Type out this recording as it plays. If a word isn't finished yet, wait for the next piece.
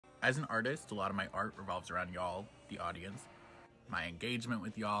As an artist, a lot of my art revolves around y'all, the audience. My engagement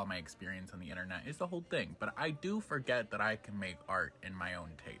with y'all, my experience on the internet is the whole thing, but I do forget that I can make art in my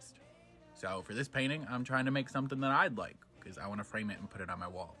own taste. So for this painting, I'm trying to make something that I'd like, because I want to frame it and put it on my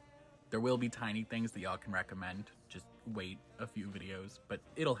wall. There will be tiny things that y'all can recommend, just wait a few videos, but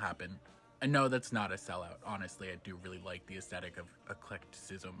it'll happen. And no, that's not a sellout. Honestly, I do really like the aesthetic of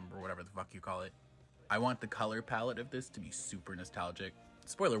eclecticism, or whatever the fuck you call it. I want the color palette of this to be super nostalgic.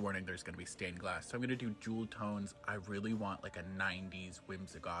 Spoiler warning, there's gonna be stained glass, so I'm gonna do jewel tones. I really want like a 90s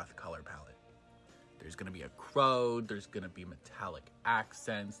whimsigoth color palette. There's gonna be a crow, there's gonna be metallic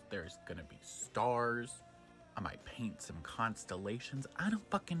accents, there's gonna be stars. I might paint some constellations, I don't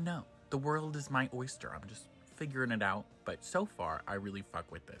fucking know. The world is my oyster, I'm just figuring it out. But so far, I really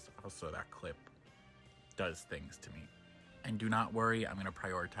fuck with this. Also, that clip does things to me. And do not worry, I'm gonna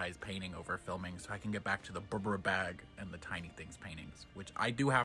prioritize painting over filming so I can get back to the bag and the tiny things paintings, which I do have